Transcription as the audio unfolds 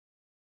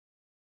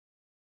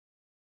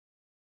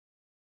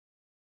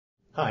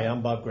Hi,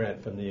 I'm Bob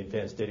Grant from the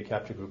Advanced Data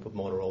Capture Group of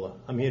Motorola.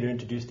 I'm here to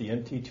introduce the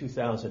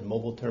MT2000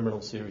 mobile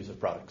terminal series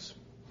of products.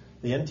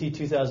 The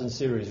MT2000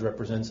 series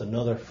represents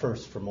another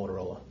first for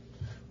Motorola.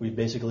 We've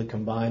basically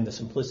combined the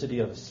simplicity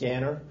of a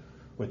scanner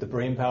with the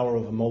brain power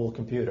of a mobile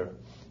computer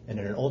and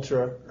in an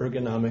ultra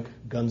ergonomic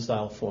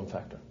gun-style form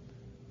factor.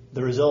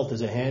 The result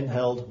is a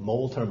handheld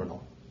mobile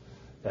terminal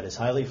that is a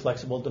highly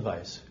flexible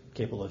device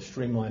capable of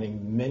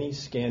streamlining many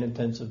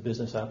scan-intensive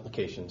business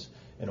applications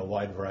in a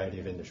wide variety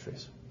of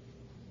industries.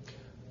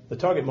 The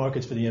target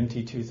markets for the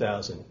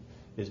MT2000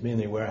 is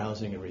mainly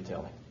warehousing and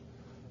retailing.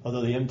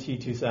 Although the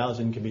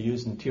MT2000 can be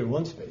used in Tier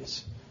 1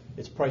 space,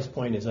 its price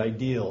point is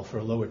ideal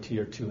for lower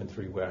Tier 2 and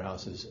 3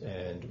 warehouses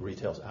and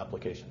retail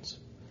applications.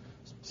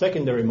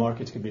 Secondary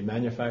markets can be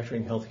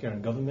manufacturing, healthcare,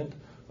 and government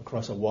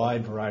across a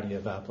wide variety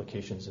of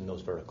applications in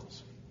those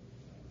verticals.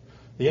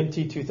 The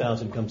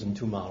MT2000 comes in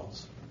two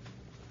models.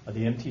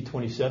 The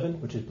MT27,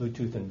 which is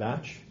Bluetooth and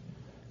batch,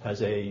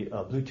 has a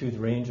Bluetooth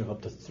range of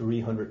up to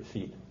 300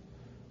 feet.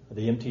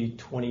 The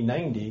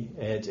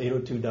MT2090 adds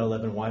 802.11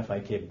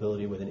 Wi-Fi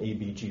capability with an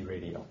ABG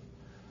radio.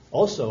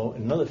 Also,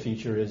 another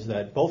feature is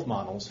that both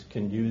models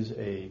can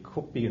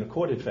be in a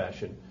corded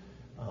fashion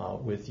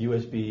with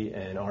USB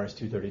and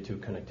RS-232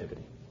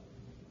 connectivity.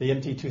 The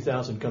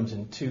MT2000 comes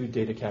in two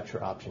data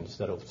capture options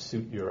that will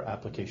suit your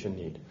application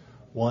need.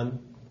 One,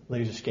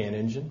 laser scan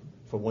engine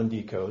for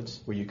 1D codes,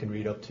 where you can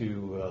read up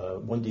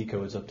to 1D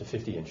codes up to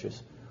 50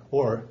 inches,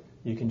 or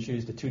you can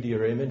choose the 2D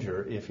or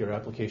imager if your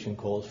application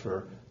calls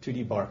for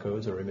 2D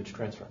barcodes or image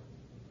transfer.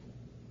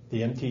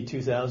 The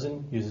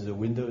MT2000 uses a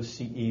Windows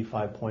CE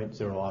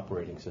 5.0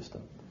 operating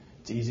system.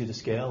 It's easy to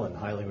scale and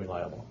highly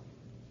reliable.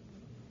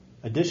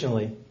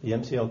 Additionally, the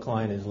MCL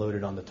client is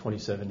loaded on the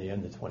 2070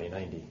 and the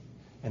 2090,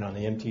 and on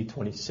the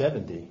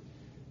MT2070,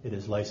 it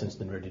is licensed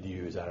and ready to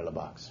use out of the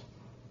box.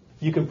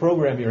 You can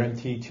program your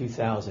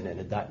MT2000 in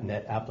a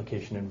 .NET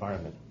application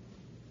environment.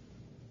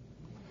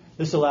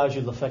 This allows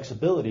you the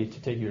flexibility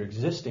to take your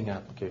existing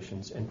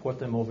applications and port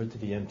them over to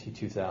the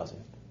MT2000.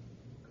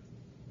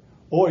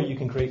 Or you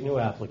can create new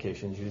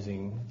applications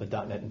using the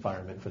 .NET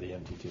environment for the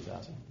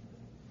MT2000.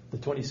 The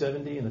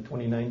 2070 and the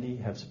 2090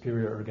 have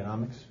superior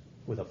ergonomics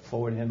with a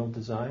forward handle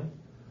design.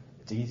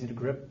 It's easy to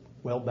grip,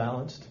 well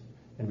balanced,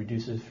 and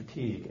reduces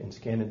fatigue in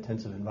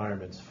scan-intensive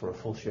environments for a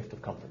full shift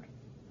of comfort.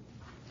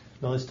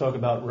 Now let's talk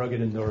about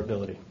rugged and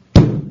durability,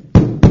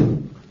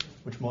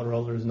 which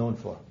Motorola is known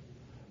for.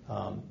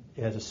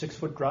 It has a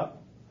 6-foot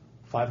drop,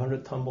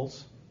 500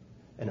 tumbles,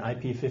 and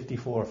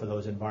IP54 for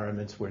those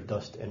environments where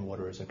dust and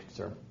water is a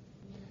concern.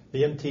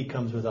 The MT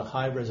comes with a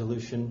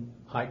high-resolution,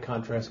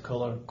 high-contrast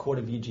color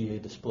Quarter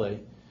VGA display,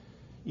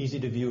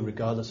 easy to view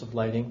regardless of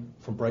lighting,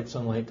 from bright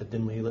sunlight to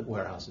dimly lit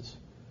warehouses.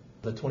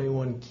 The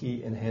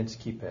 21-key enhanced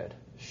keypad,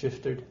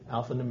 shifted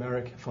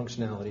alphanumeric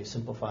functionality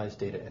simplifies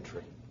data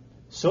entry.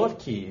 Soft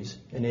keys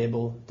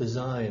enable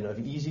design of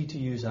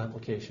easy-to-use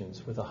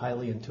applications with a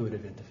highly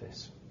intuitive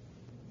interface.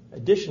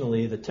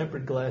 Additionally, the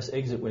tempered glass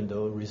exit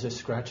window resists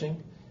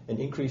scratching and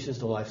increases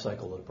the life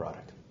cycle of the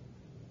product.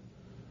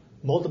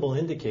 Multiple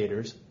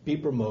indicators,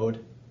 beeper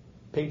mode,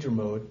 pager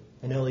mode,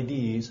 and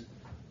LEDs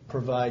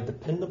provide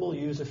dependable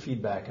user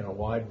feedback in a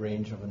wide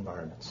range of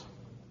environments.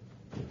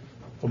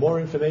 For more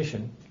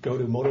information, go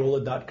to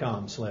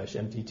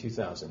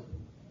motorola.com/MT2000.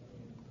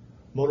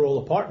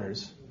 Motorola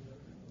Partners,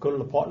 go to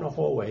the Partner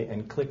Hallway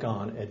and click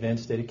on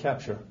Advanced Data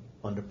Capture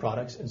under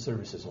Products and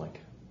Services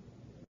link.